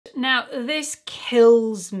Now, this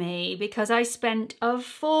kills me because I spent a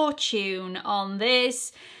fortune on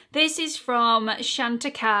this. This is from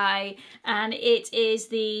Chantecaille and it is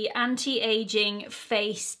the anti-aging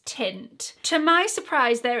face tint. To my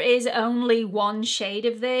surprise, there is only one shade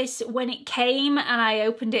of this. When it came and I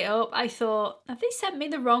opened it up, I thought, have they sent me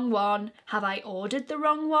the wrong one? Have I ordered the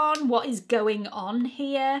wrong one? What is going on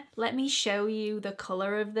here? Let me show you the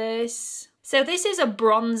colour of this. So this is a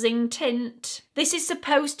bronzing tint. This is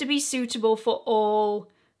supposed to be suitable for all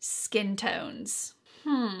skin tones.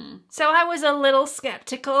 So I was a little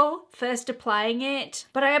skeptical first applying it,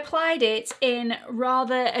 but I applied it in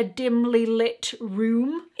rather a dimly lit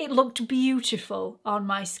room. It looked beautiful on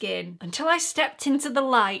my skin until I stepped into the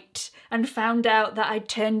light and found out that I'd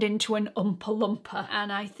turned into an Oompa Loompa.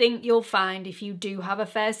 And I think you'll find if you do have a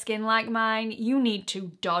fair skin like mine, you need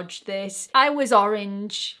to dodge this. I was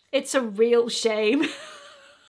orange. It's a real shame.